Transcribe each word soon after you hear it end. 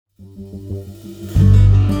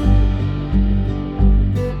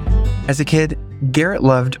As a kid, Garrett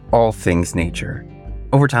loved all things nature.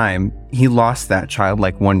 Over time, he lost that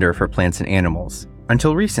childlike wonder for plants and animals,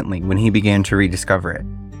 until recently when he began to rediscover it.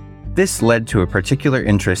 This led to a particular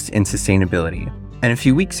interest in sustainability, and a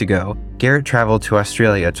few weeks ago, Garrett traveled to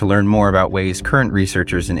Australia to learn more about ways current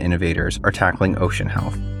researchers and innovators are tackling ocean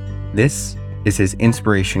health. This is his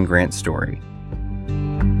Inspiration Grant story.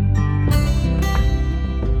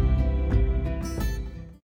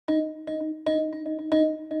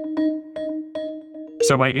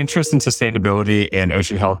 So my interest in sustainability and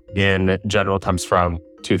ocean health in general comes from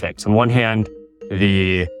two things. On one hand,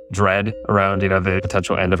 the dread around, the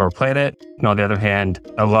potential end of our planet. And on the other hand,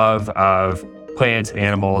 a love of plants,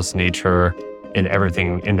 animals, nature, and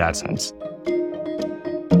everything in that sense.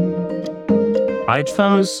 I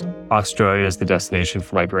chose Australia as the destination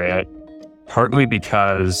for my grant, partly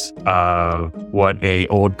because of what an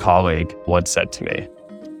old colleague once said to me.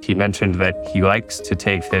 He mentioned that he likes to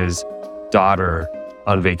take his daughter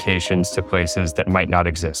on vacations to places that might not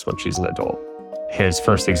exist when she's an adult. His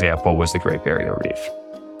first example was the Great Barrier Reef.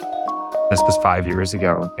 This was 5 years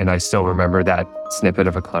ago, and I still remember that snippet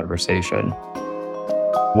of a conversation.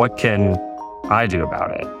 What can I do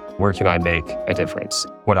about it? Where can I make a difference?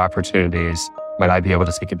 What opportunities might I be able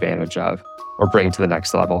to take advantage of or bring to the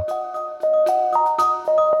next level?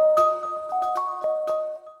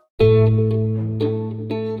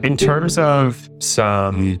 In terms of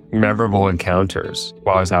some memorable encounters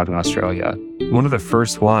while I was out in Australia, one of the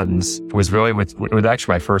first ones was really with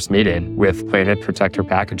actually my first meeting with Planet Protector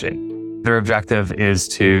Packaging. Their objective is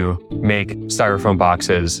to make styrofoam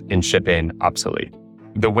boxes in shipping obsolete.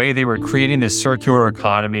 The way they were creating this circular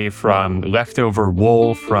economy from leftover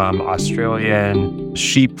wool from Australian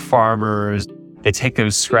sheep farmers, they take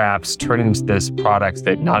those scraps, turn it into this product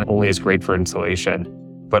that not only is great for insulation,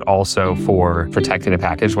 but also for protecting a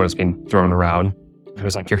package when it's being thrown around. It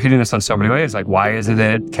was like, you're hitting this on so many ways. Like, why isn't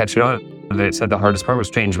it catching on? They said the hardest part was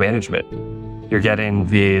change management. You're getting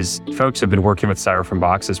these folks who have been working with styrofoam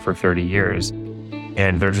boxes for 30 years,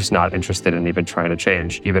 and they're just not interested in even trying to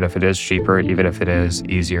change, even if it is cheaper, even if it is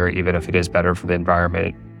easier, even if it is better for the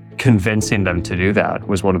environment. Convincing them to do that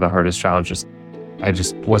was one of the hardest challenges. I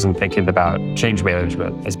just wasn't thinking about change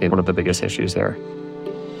management as being one of the biggest issues there.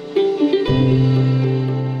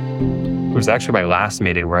 It was actually my last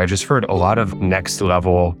meeting where I just heard a lot of next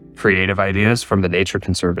level creative ideas from the Nature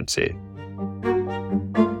Conservancy.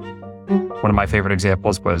 One of my favorite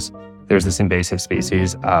examples was there's this invasive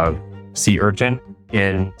species of sea urchin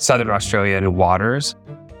in southern Australian waters,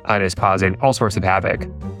 and it's causing all sorts of havoc.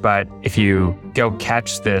 But if you go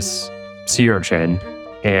catch this sea urchin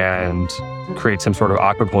and create some sort of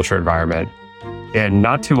aquaculture environment, in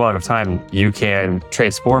not too long of time, you can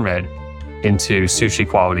transform it into sushi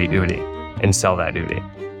quality uni and sell that uni,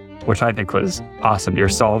 which I think was awesome. You're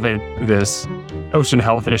solving this ocean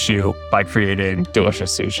health issue by creating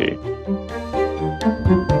delicious sushi.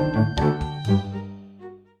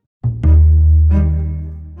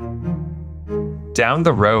 Down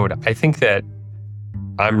the road, I think that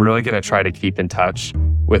I'm really going to try to keep in touch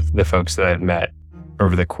with the folks that I've met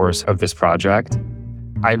over the course of this project.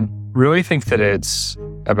 I really think that it's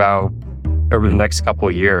about, over the next couple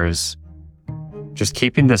of years, just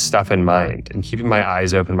keeping this stuff in mind and keeping my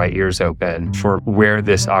eyes open, my ears open for where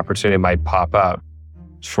this opportunity might pop up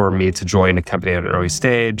for me to join a company at an early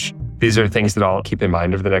stage. These are things that I'll keep in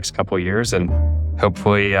mind over the next couple of years and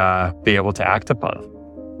hopefully be able to act upon.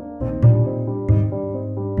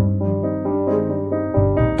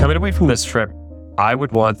 Coming away from this trip, I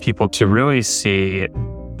would want people to really see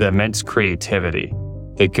the immense creativity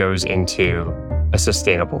that goes into a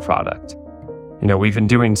sustainable product. We've been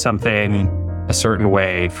doing something a certain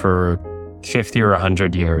way for 50 or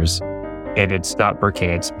 100 years, and it's not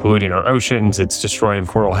working. It's polluting our oceans, it's destroying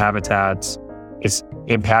coral habitats, it's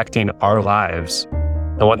impacting our lives.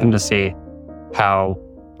 I want them to see how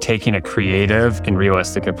taking a creative and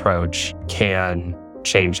realistic approach can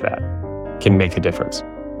change that, can make a difference.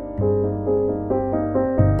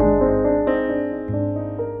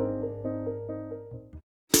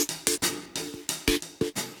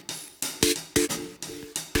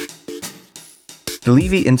 The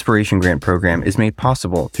Levy Inspiration Grant Program is made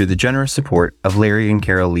possible through the generous support of Larry and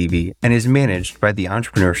Carol Levy and is managed by the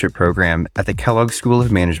Entrepreneurship Program at the Kellogg School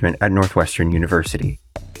of Management at Northwestern University.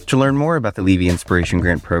 To learn more about the Levy Inspiration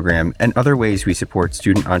Grant Program and other ways we support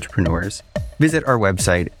student entrepreneurs, visit our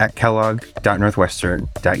website at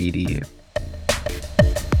kellogg.northwestern.edu.